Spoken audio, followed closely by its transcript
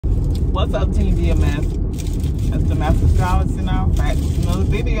What's up, Team DMS? That's the Master Stylist and now back to another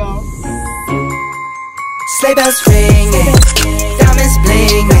video. Sleigh bells ringing, diamonds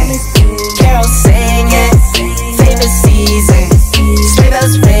blinging, carols singing, favorite season. Sleigh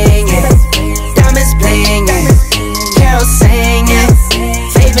bells ringing, diamonds blinging, carols singing,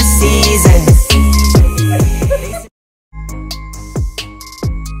 favorite season.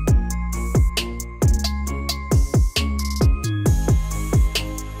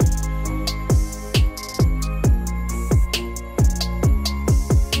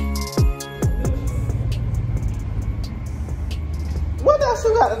 What else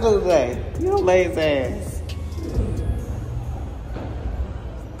you got to do today? You lazy ass.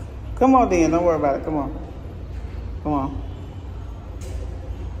 Come on then, don't worry about it. Come on. Come on.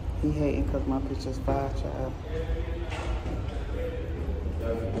 He hating because my picture's fire, child.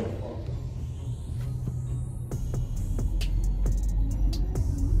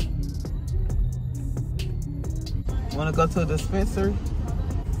 Wanna go to the dispensary?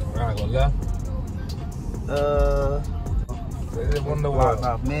 Right, go left. One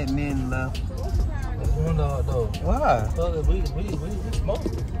Off men left. Why? We smoke.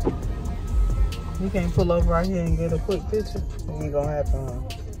 You can't pull over right here and get a quick picture. It ain't gonna happen, huh?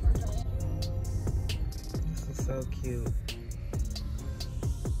 This is so cute.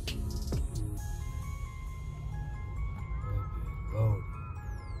 Oh.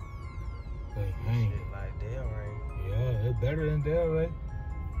 Hey, hang. Shit like Del Rey. Yeah, it's better than Del Rey.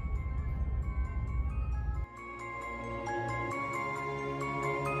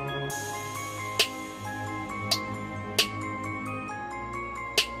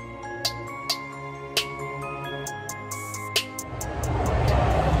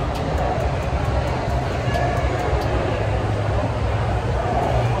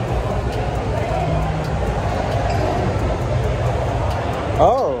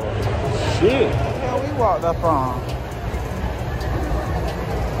 Oh, shit. What the hell we walked up on?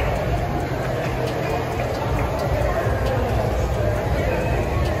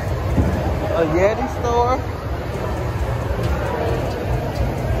 A Yeti store?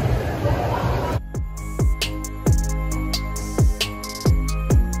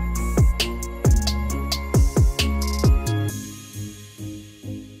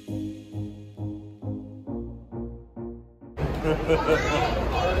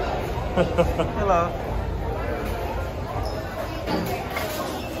 Hello.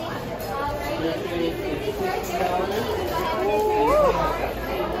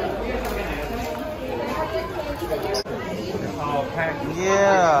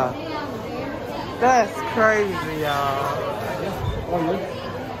 Yeah. That's crazy, y'all. Look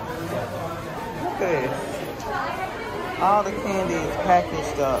at this. All the candy is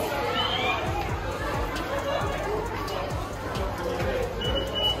packaged up.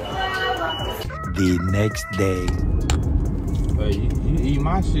 The next day. Hey, you eat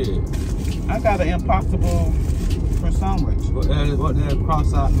my shit. I got an impossible for sandwich. What that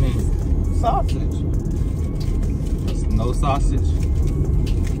cross out mean? Sausage. That's no sausage?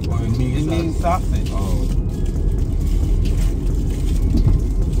 Or it means It means sausage. Oh.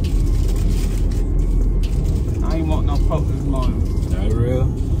 I ain't want no pork this morning. That real?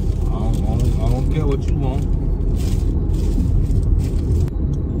 I don't care what you want.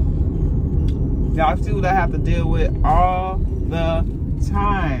 Y'all see what I have to deal with all the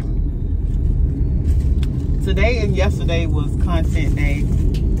time. Today and yesterday was content day.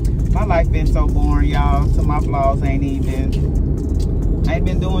 My life been so boring, y'all. So my vlogs I ain't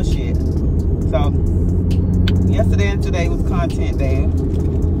been doing shit. So yesterday and today was content day. I'm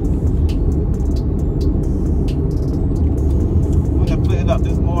gonna put it up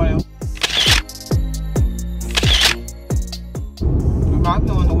this morning. I'm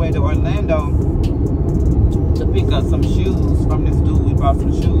on the way to Orlando to pick up some shoes from this dude we bought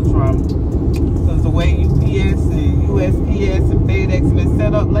some shoes from. Because the way UPS and USPS and FedEx been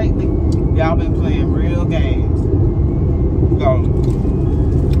set up lately, y'all been playing real games. So,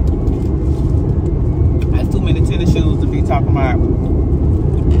 that's too many tennis shoes to be talking about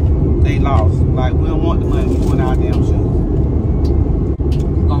they lost. Like, we don't want the money, we want our damn shoes.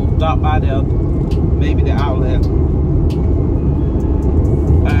 Gonna stop by there, maybe the outlet.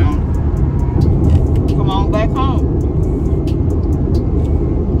 Come on back home.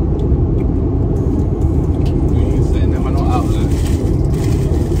 You ain't sitting there with no outlet.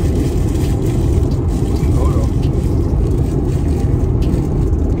 Hold on.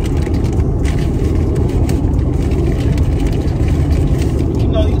 You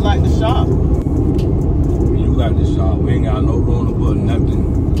know you like to shop. You got the shop. We ain't got no room to put nothing.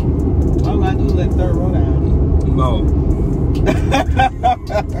 All I do is let third row down. No.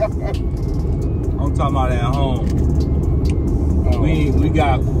 I'm talking about at home. Oh. We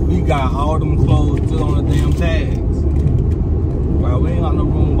got all them clothes still on the damn tags. Like, we ain't got no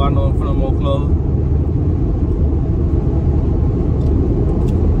room for no more clothes.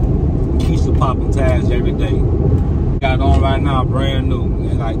 Keisha popping tags every day. Got on right now, brand new.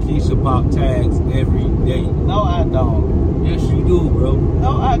 And like Keisha pop tags every day. No, I don't. Yes, you do, bro.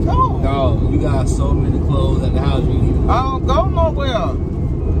 No, I don't. No, you got so many clothes at the house you use. I don't go nowhere.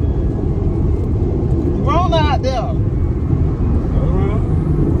 Roll out there.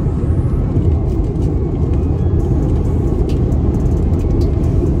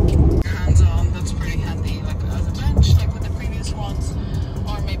 Hands-on, that's pretty handy, like as a bench, like with the previous ones,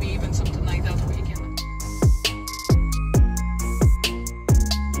 or maybe even something like that where you can.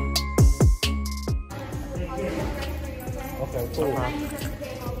 Okay, cool.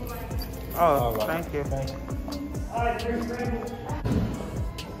 Oh, thank you.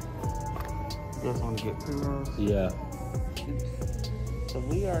 Just want to get pre-rolls. Yeah. So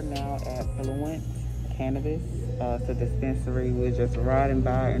we are now at Fluent Cannabis. It's a dispensary. We're just riding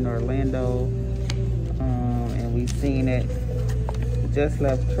by in Orlando, and we seen it. Just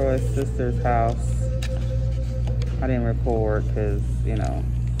left Troy's sister's house. I didn't record because, you know,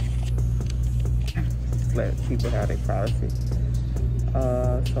 let people have their privacy.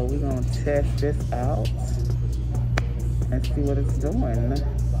 So we're gonna test this out and see what it's doing.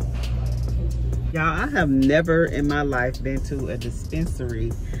 Y'all, I have never in my life been to a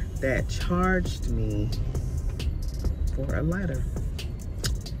dispensary that charged me for a lighter.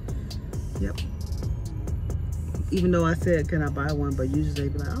 Yep. Even though I said, can I buy one? But usually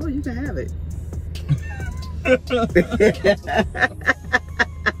they be like, oh, you can have it.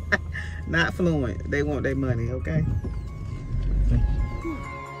 Not Fluent. They want their money, okay?